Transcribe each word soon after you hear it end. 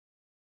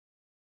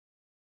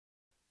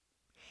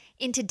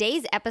In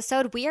today's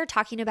episode, we are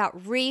talking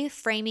about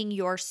reframing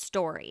your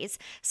stories.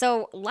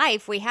 So,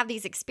 life, we have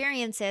these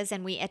experiences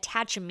and we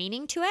attach a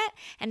meaning to it,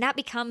 and that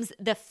becomes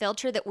the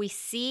filter that we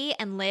see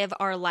and live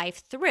our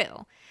life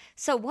through.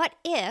 So, what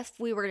if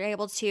we were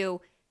able to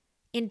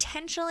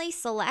intentionally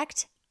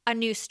select a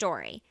new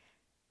story?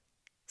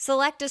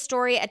 Select a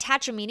story,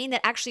 attach a meaning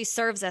that actually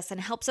serves us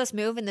and helps us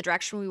move in the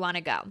direction we want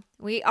to go.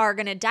 We are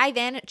going to dive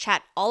in,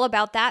 chat all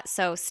about that,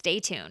 so stay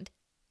tuned.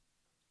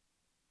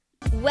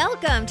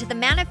 Welcome to the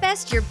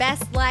Manifest Your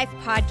Best Life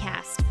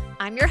podcast.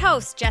 I'm your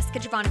host, Jessica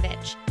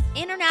Jovanovich,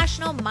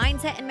 international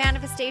mindset and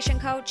manifestation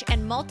coach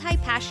and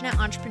multi-passionate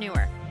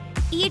entrepreneur.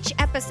 Each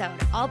episode,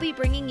 I'll be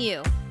bringing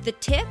you the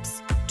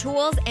tips,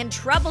 tools, and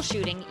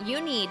troubleshooting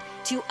you need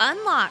to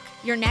unlock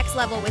your next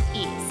level with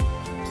ease.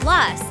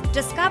 Plus,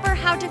 discover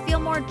how to feel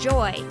more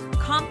joy,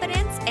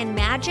 confidence, and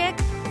magic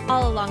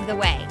all along the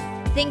way.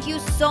 Thank you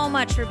so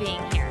much for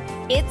being here.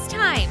 It's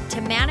time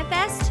to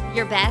manifest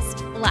your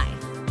best life.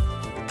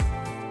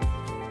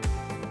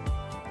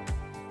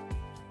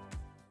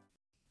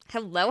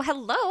 Hello.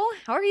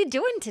 How are you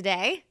doing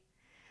today?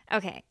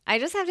 Okay, I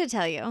just have to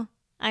tell you,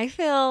 you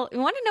want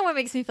to know what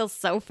makes me feel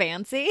so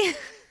fancy?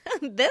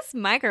 This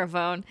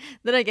microphone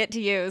that I get to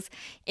use,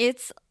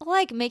 it's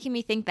like making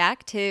me think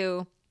back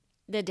to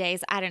the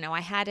days, I don't know,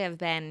 I had to have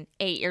been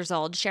 8 years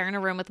old, sharing a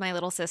room with my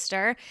little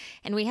sister,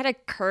 and we had a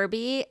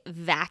Kirby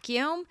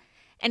vacuum,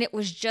 and it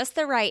was just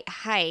the right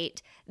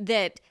height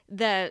that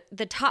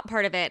the top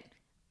part of it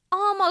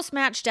almost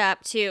matched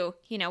up to,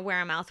 where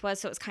our mouth was.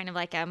 So it was kind of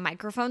like a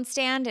microphone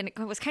stand, and it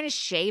was kind of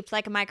shaped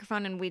like a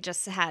microphone, and we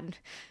just had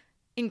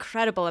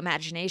incredible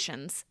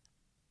imaginations,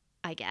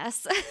 I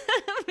guess,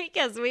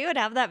 because we would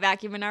have that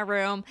vacuum in our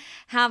room,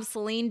 have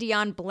Celine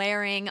Dion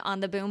blaring on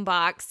the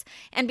boombox,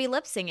 and be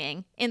lip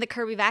singing in the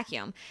Kirby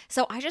vacuum.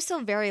 So I just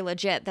feel very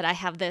legit that I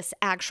have this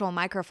actual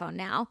microphone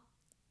now.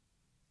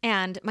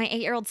 And my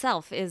 8-year-old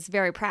self is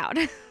very proud.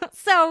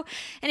 So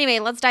anyway,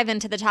 let's dive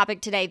into the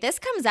topic today. This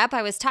comes up.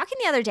 I was talking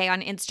the other day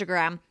on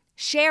Instagram,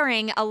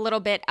 sharing a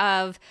little bit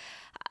of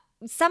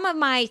some of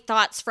my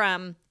thoughts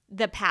from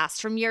the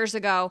past, from years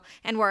ago,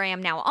 and where I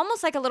am now,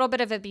 almost like a little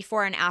bit of a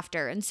before and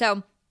after. And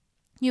so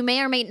you may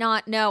or may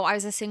not know I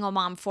was a single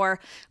mom for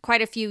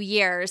quite a few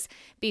years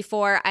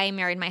before I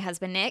married my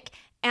husband, Nick.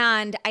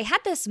 And I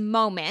had this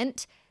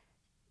moment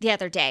the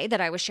other day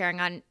that I was sharing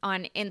on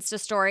Insta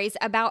stories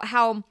about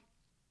how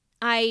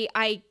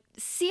I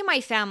see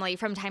my family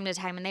from time to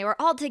time, and they were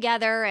all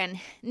together, and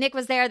Nick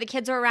was there, the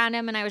kids were around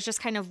him, and I was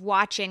just kind of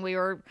watching. We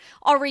were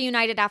all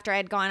reunited after I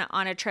had gone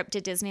on a trip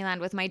to Disneyland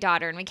with my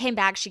daughter, and we came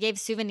back, she gave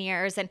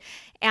souvenirs,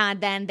 and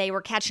then they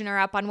were catching her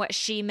up on what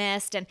she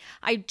missed, and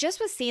I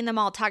just was seeing them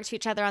all talk to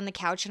each other on the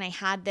couch, and I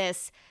had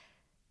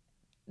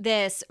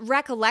this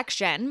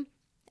recollection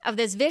of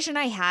this vision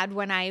I had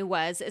when I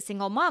was a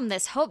single mom,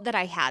 this hope that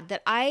I had,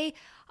 that I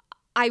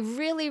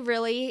really,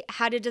 really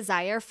had a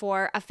desire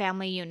for a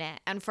family unit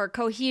and for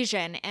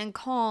cohesion and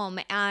calm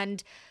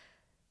and,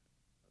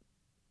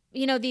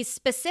 these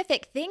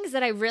specific things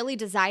that I really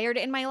desired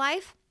in my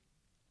life.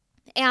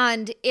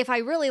 And if I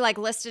really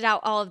listed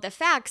out all of the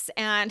facts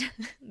and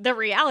the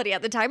reality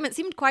at the time, it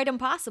seemed quite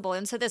impossible.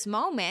 And so this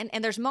moment,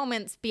 and there's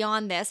moments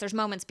beyond this, there's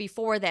moments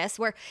before this,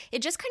 where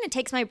it just kind of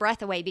takes my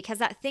breath away, because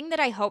that thing that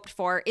I hoped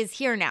for is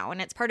here now.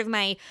 And it's part of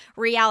my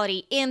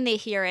reality in the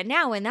here and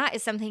now. And that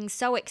is something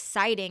so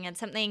exciting and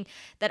something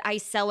that I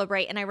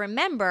celebrate. And I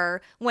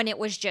remember when it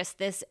was just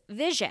this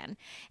vision.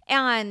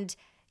 And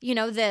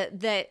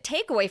the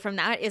takeaway from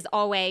that is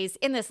always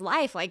in this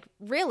life,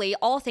 really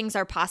all things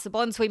are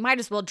possible. And so we might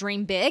as well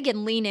dream big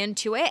and lean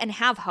into it and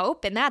have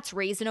hope. And that's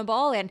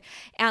reasonable,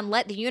 and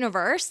let the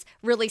universe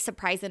really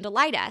surprise and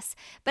delight us.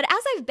 But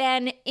as I've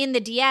been in the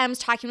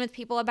DMs talking with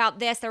people about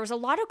this, there was a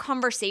lot of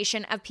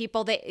conversation of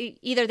people that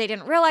either they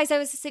didn't realize I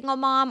was a single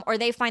mom, or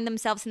they find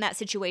themselves in that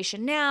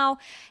situation now.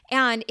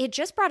 And it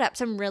just brought up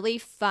some really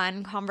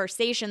fun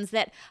conversations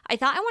that I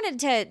thought I wanted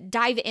to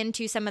dive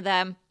into some of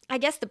the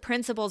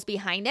principles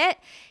behind it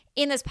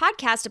in this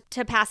podcast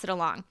to pass it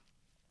along.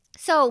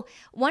 So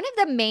one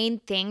of the main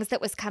things that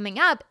was coming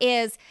up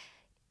is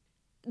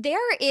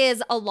there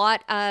is a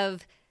lot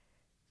of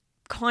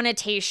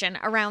connotation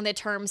around the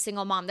term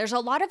single mom. There's a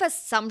lot of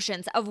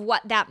assumptions of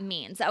what that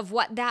means, of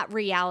what that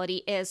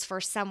reality is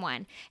for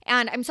someone.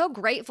 And I'm so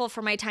grateful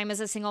for my time as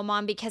a single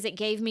mom, because it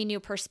gave me new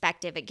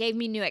perspective. It gave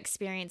me new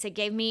experience. It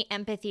gave me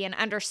empathy and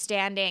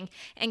understanding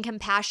and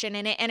compassion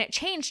in it. And it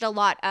changed a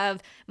lot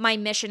of my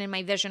mission and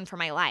my vision for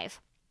my life.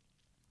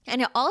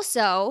 And it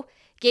also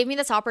gave me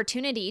this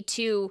opportunity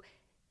to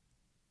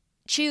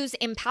choose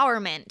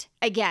empowerment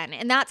again.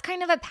 And that's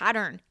kind of a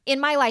pattern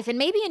in my life, and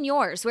maybe in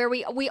yours, where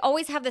we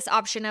always have this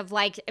option of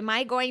am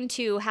I going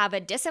to have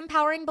a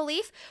disempowering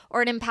belief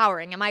or an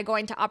empowering? Am I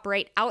going to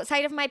operate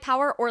outside of my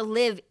power or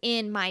live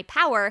in my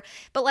power?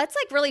 But let's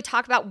really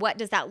talk about, what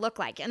does that look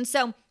like? And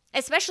so,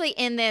 especially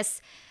in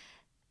this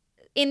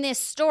in this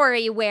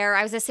story where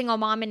I was a single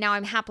mom and now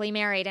I'm happily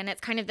married, and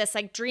it's kind of this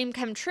like dream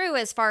come true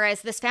as far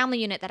as this family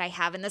unit that I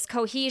have and this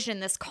cohesion,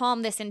 this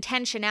calm, this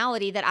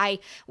intentionality that I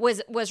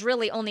was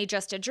really only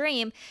just a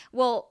dream.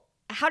 Well,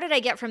 how did I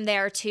get from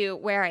there to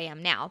where I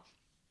am now?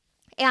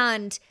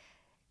 And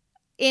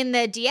in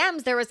the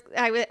DMs,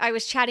 I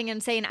was chatting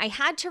and saying I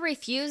had to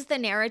refuse the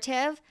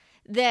narrative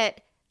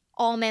that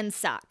all men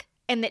suck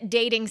and that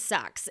dating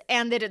sucks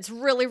and that it's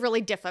really,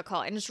 really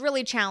difficult and it's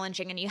really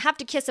challenging and you have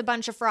to kiss a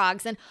bunch of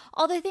frogs and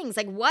all the things.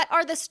 Like, what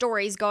are the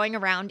stories going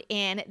around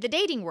in the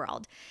dating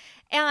world?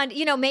 And,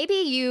 maybe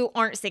you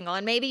aren't single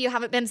and maybe you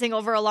haven't been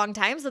single for a long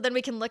time. So then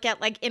we can look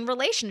at, like, in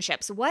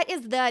relationships, what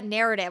is the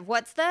narrative?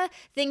 What's the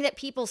thing that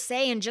people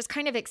say and just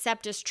kind of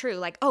accept as true?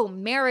 Like, oh,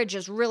 marriage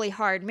is really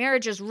hard.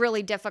 Marriage is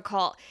really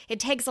difficult. It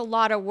takes a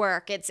lot of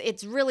work.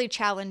 It's really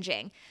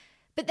challenging.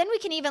 But then we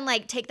can even,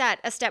 like, take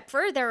that a step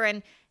further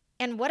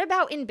and what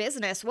about in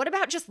business? What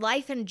about just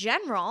life in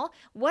general?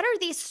 What are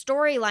these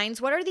storylines?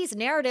 What are these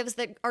narratives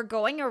that are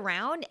going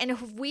around? And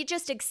if we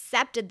just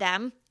accepted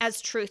them as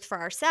truth for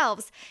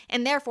ourselves,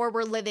 and therefore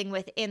we're living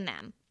within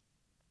them.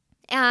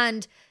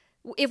 And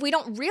if we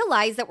don't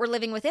realize that we're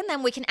living within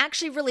them, we can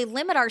actually really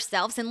limit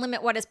ourselves and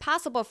limit what is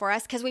possible for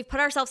us because we've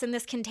put ourselves in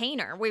this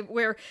container.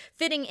 We're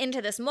fitting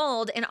into this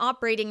mold and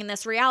operating in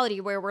this reality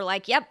where we're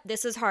like, yep,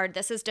 this is hard,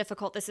 this is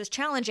difficult, this is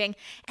challenging.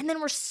 And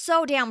then we're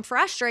so damn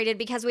frustrated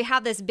because we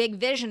have this big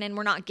vision and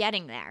we're not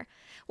getting there.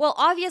 Well,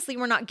 obviously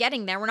we're not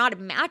getting there. We're not a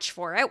match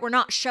for it. We're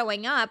not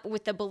showing up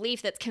with the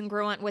belief that's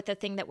congruent with the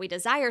thing that we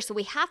desire. So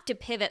we have to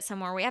pivot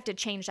somewhere. We have to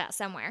change that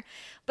somewhere.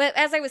 But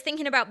as I was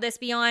thinking about this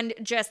beyond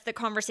just the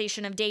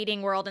conversation of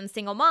dating world and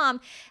single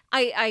mom,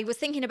 I was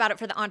thinking about it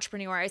for the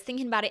entrepreneur. I was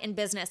thinking about it in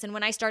business. And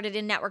when I started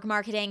in network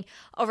marketing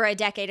over a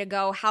decade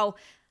ago, how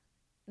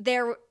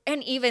there,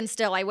 and even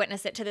still, I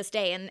witness it to this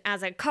day. And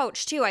as a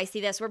coach too, I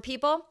see this where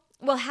people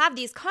will have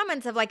these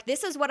comments of like,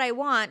 this is what I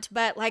want,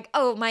 but like,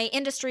 oh, my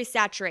industry's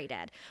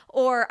saturated,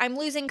 or I'm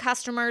losing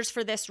customers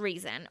for this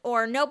reason,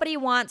 or nobody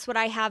wants what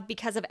I have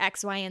because of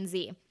X, Y, and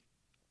Z.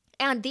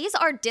 And these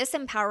are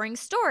disempowering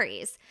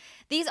stories.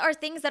 These are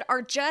things that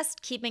are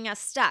just keeping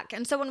us stuck.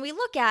 And so when we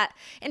look at,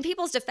 and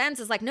people's defense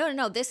is like,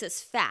 no, this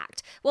is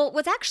fact. Well,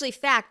 what's actually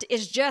fact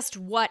is just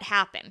what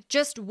happened,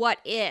 just what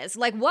is.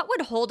 Like, what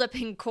would hold up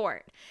in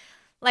court?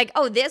 Like,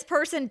 oh, this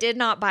person did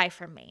not buy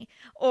from me.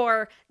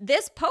 Or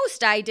this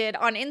post I did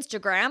on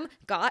Instagram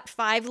got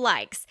 5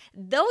 likes.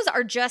 Those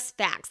are just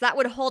facts. That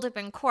would hold up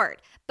in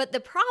court. But the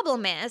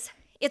problem is,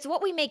 it's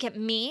what we make it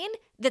mean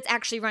that's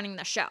actually running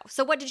the show.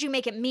 So what did you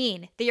make it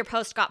mean that your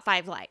post got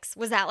 5 likes?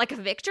 Was that like a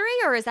victory,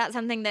 or is that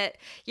something that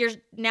you're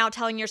now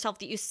telling yourself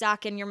that you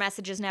suck and your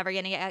message is never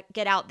going to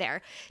get out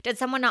there? Did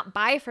someone not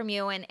buy from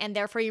you and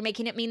therefore you're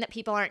making it mean that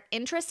people aren't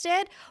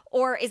interested?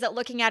 Or is it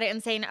looking at it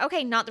and saying,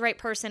 okay, not the right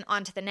person,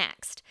 on to the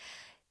next?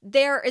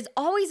 There is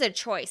always a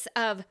choice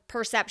of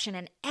perception,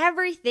 and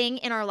everything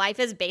in our life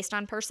is based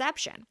on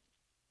perception.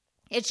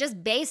 It's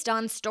just based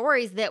on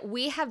stories that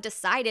we have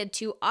decided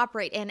to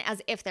operate in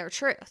as if they're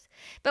truth.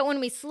 But when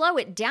we slow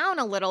it down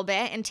a little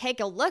bit and take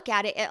a look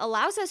at it, it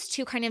allows us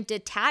to kind of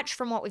detach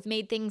from what we've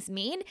made things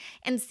mean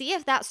and see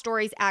if that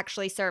story is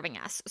actually serving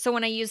us. So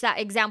when I use that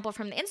example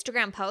from the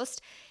Instagram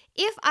post,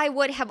 if I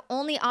would have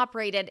only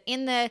operated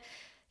in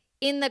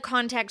the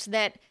context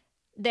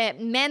that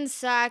men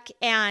suck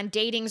and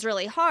dating's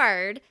really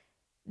hard,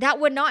 that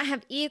would not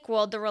have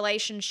equaled the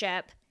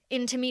relationship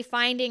into me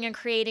finding and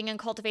creating and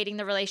cultivating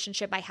the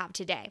relationship I have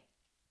today.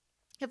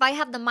 If I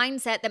have the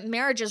mindset that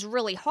marriage is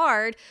really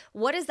hard,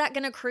 what is that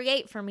going to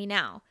create for me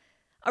now?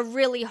 A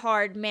really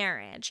hard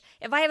marriage.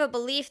 If I have a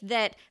belief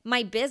that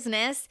my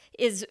business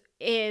is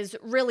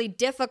really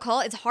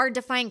difficult, it's hard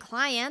to find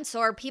clients,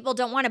 or people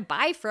don't want to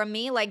buy from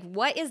me, like,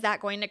 what is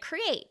that going to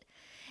create?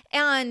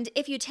 And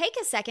if you take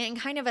a second and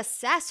kind of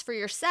assess for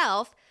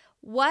yourself,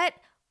 what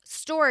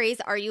stories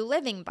are you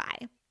living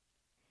by?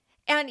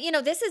 And,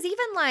 this is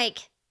even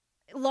like,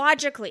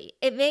 logically,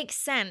 it makes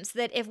sense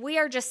that if we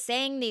are just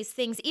saying these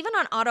things, even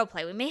on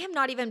autoplay, we may have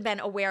not even been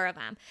aware of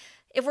them.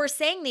 If we're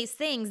saying these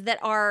things that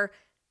are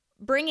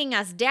bringing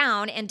us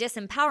down and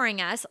disempowering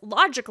us,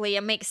 logically,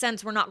 it makes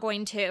sense we're not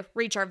going to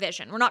reach our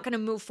vision. We're not going to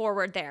move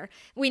forward there.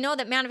 We know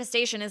that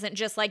manifestation isn't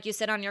just like you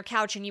sit on your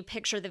couch and you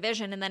picture the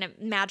vision and then it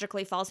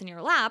magically falls in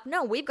your lap.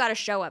 No, we've got to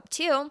show up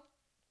too.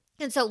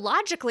 And so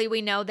logically,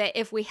 we know that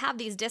if we have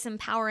these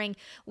disempowering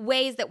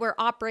ways that we're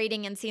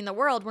operating and seeing the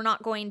world, we're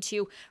not going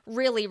to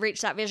really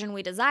reach that vision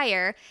we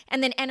desire.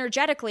 And then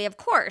energetically, of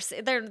course,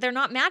 they're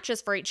not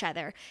matches for each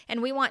other.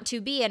 And we want to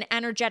be an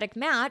energetic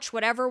match.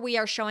 Whatever we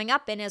are showing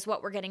up in is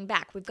what we're getting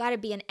back. We've got to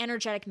be an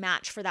energetic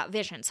match for that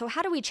vision. So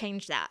how do we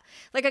change that?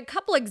 Like a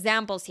couple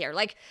examples here.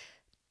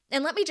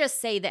 And let me just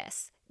say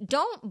this.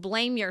 Don't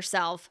blame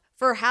yourself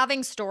for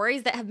having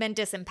stories that have been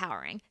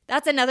disempowering.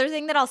 That's another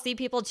thing that I'll see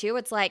people too.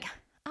 It's like,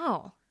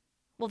 oh,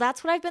 well,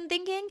 that's what I've been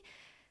thinking.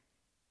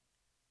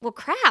 Well,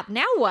 crap,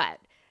 now what?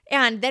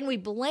 And then we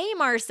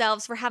blame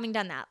ourselves for having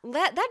done that.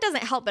 That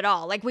doesn't help at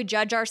all. Like, we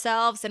judge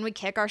ourselves and we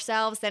kick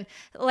ourselves, and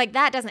like,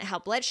 that doesn't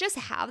help. Let's just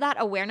have that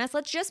awareness.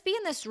 Let's just be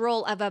in this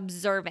role of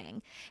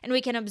observing. And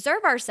we can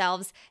observe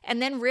ourselves and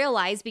then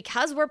realize,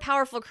 because we're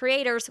powerful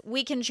creators,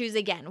 we can choose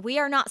again. We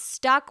are not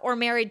stuck or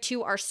married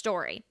to our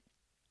story.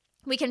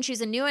 We can choose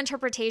a new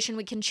interpretation.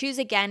 We can choose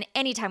again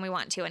anytime we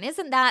want to. And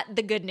isn't that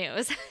the good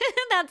news?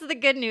 That's the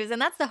good news.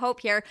 And that's the hope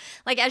here.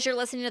 Like as you're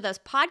listening to this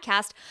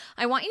podcast,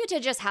 I want you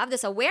to just have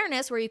this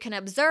awareness where you can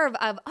observe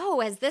of, oh,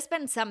 has this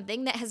been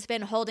something that has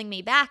been holding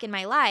me back in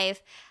my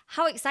life?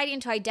 How exciting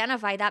to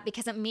identify that,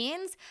 because it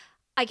means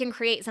I can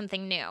create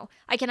something new.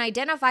 I can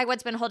identify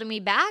what's been holding me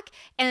back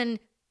and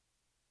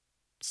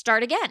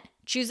start again,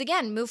 choose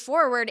again, move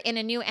forward in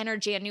a new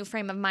energy, a new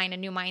frame of mind, a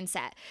new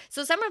mindset.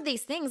 So some of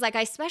these things, like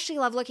I especially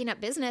love looking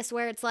at business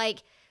where it's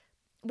like,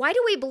 why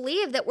do we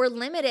believe that we're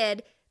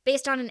limited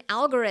based on an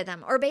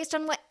algorithm or based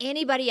on what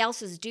anybody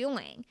else is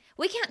doing?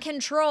 We can't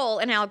control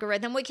an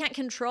algorithm. We can't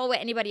control what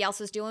anybody else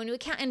is doing. We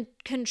can't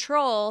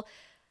control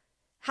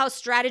how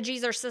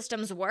strategies or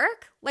systems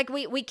work. Like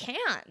we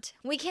can't.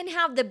 We can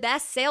have the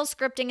best sales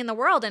scripting in the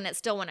world and it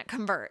still wouldn't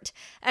convert.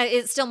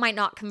 It still might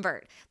not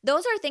convert.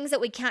 Those are things that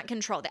we can't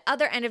control, the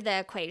other end of the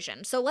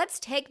equation. So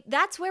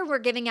that's where we're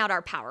giving out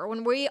our power,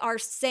 when we are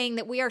saying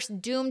that we are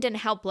doomed and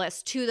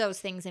helpless to those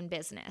things in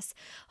business.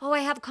 Oh, I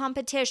have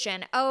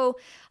competition. Oh,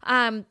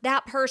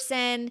 that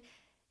person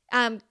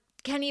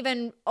can't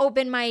even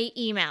open my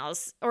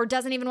emails or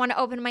doesn't even want to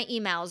open my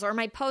emails, or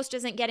my post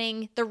isn't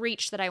getting the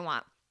reach that I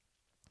want.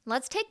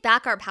 Let's take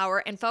back our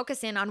power and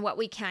focus in on what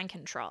we can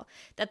control.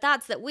 The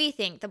thoughts that we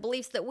think, the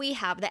beliefs that we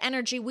have, the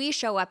energy we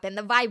show up in,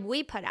 the vibe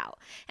we put out.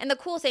 And the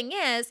cool thing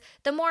is,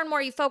 the more and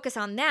more you focus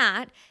on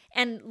that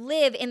and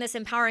live in this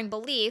empowering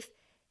belief,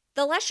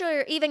 the less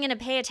you're even going to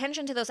pay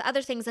attention to those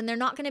other things, and they're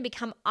not going to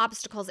become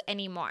obstacles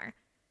anymore.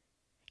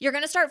 You're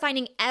going to start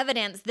finding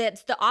evidence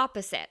that's the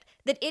opposite,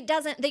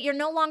 that you're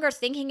no longer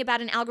thinking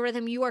about an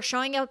algorithm. You are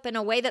showing up in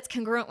a way that's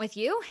congruent with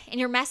you, and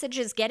your message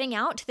is getting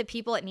out to the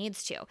people it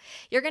needs to.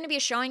 You're going to be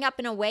showing up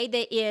in a way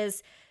that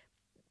is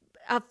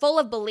full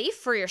of belief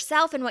for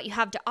yourself and what you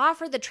have to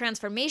offer, the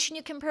transformation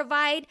you can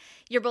provide,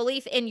 your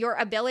belief in your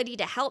ability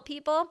to help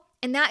people.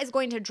 And that is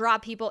going to draw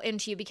people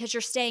into you because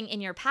you're staying in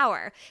your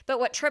power.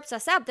 But what trips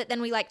us up that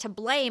then we like to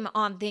blame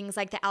on things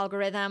like the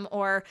algorithm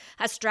or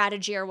a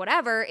strategy or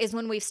whatever is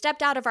when we've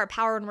stepped out of our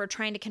power and we're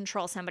trying to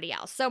control somebody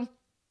else. So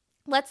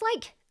let's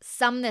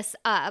sum this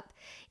up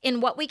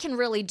in what we can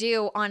really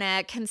do on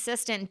a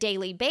consistent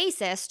daily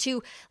basis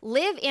to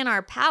live in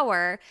our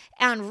power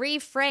and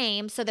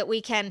reframe so that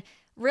we can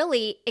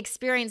really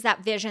experience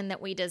that vision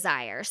that we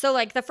desire.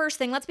 So the first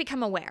thing, let's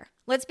become aware.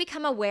 Let's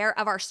become aware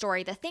of our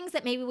story, the things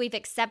that maybe we've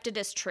accepted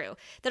as true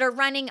that are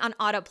running on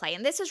autoplay.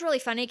 And this is really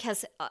funny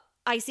because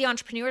I see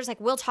entrepreneurs,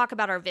 we'll talk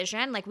about our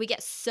vision. We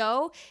get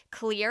so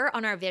clear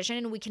on our vision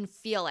and we can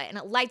feel it and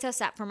it lights us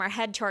up from our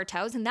head to our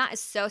toes. And that is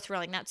so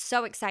thrilling. That's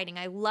so exciting.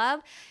 I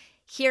love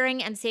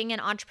hearing and seeing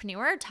an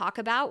entrepreneur talk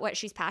about what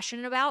she's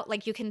passionate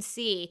about. You can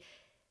see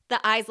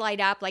the eyes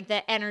light up,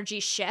 the energy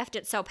shift.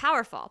 It's so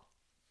powerful.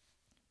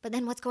 But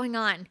then what's going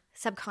on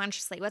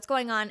subconsciously? What's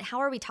going on? How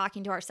are we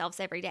talking to ourselves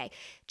every day?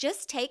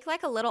 Just take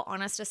a little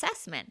honest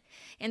assessment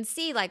and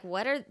see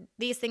what are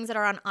these things that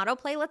are on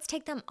autoplay? Let's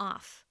take them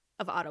off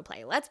of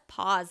autoplay. Let's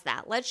pause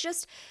that. Let's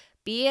just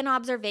be in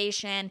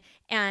observation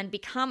and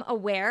become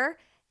aware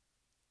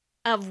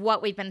of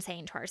what we've been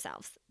saying to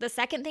ourselves. The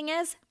second thing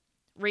is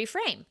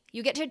reframe.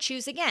 You get to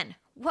choose again.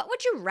 What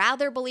would you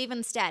rather believe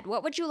instead?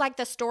 What would you like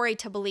the story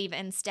to believe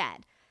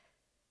instead?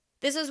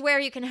 This is where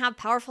you can have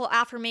powerful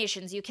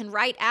affirmations. You can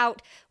write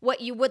out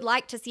what you would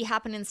like to see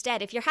happen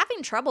instead. If you're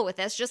having trouble with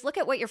this, just look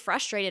at what you're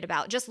frustrated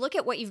about. Just look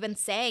at what you've been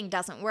saying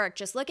doesn't work.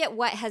 Just look at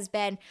what has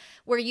been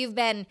where you've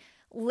been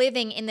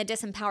living in the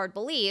disempowered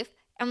belief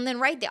and then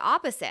write the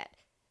opposite.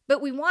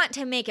 But we want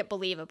to make it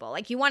believable.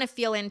 You want to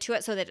feel into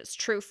it so that it's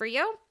true for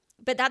you.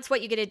 But that's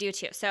what you get to do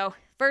too. So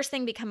first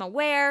thing, become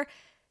aware.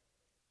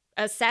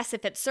 Assess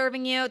if it's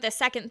serving you. The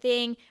second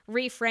thing,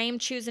 reframe,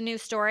 choose a new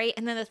story.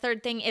 And then the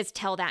third thing is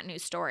tell that new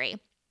story.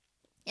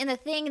 And the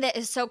thing that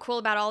is so cool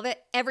about all of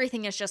it,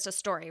 everything is just a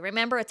story.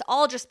 Remember, it's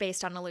all just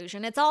based on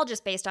illusion. It's all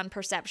just based on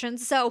perception.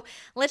 So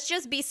let's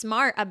just be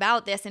smart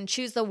about this and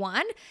choose the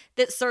one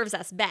that serves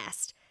us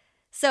best.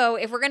 So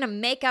if we're going to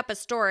make up a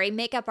story,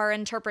 make up our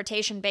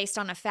interpretation based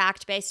on a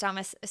fact, based on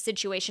a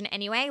situation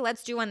anyway,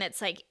 let's do one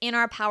that's in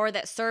our power,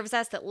 that serves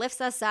us, that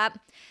lifts us up,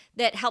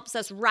 that helps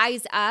us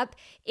rise up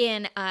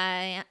in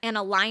an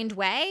aligned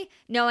way,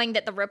 knowing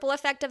that the ripple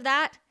effect of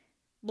that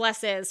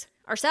blesses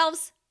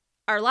ourselves,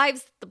 our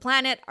lives, the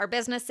planet, our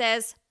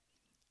businesses,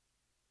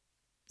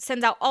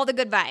 sends out all the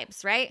good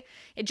vibes, right?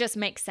 It just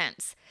makes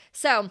sense.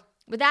 So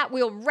with that,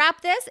 we'll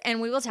wrap this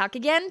and we will talk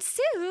again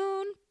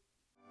soon.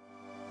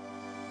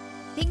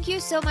 Thank you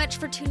so much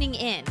for tuning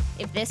in.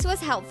 If this was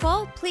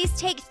helpful, please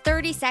take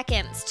 30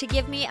 seconds to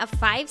give me a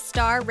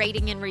 5-star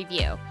rating and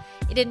review.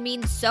 It'd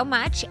mean so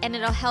much and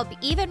it'll help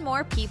even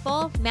more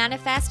people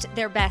manifest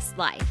their best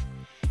life.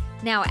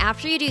 Now,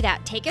 after you do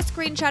that, take a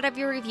screenshot of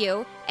your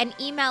review and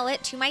email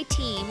it to my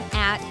team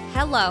at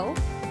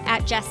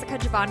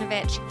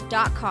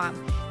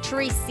hello@jessicajovanovich.com to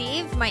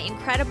receive my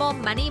incredible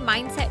money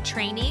mindset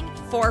training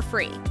for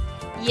free.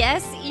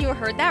 Yes, you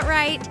heard that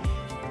right.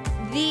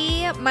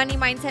 The money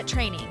mindset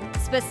training,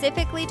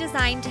 specifically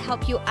designed to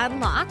help you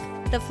unlock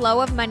the flow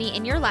of money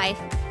in your life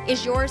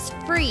is yours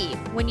free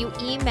when you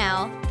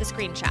email the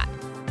screenshot.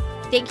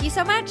 Thank you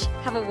so much.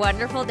 Have a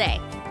wonderful day.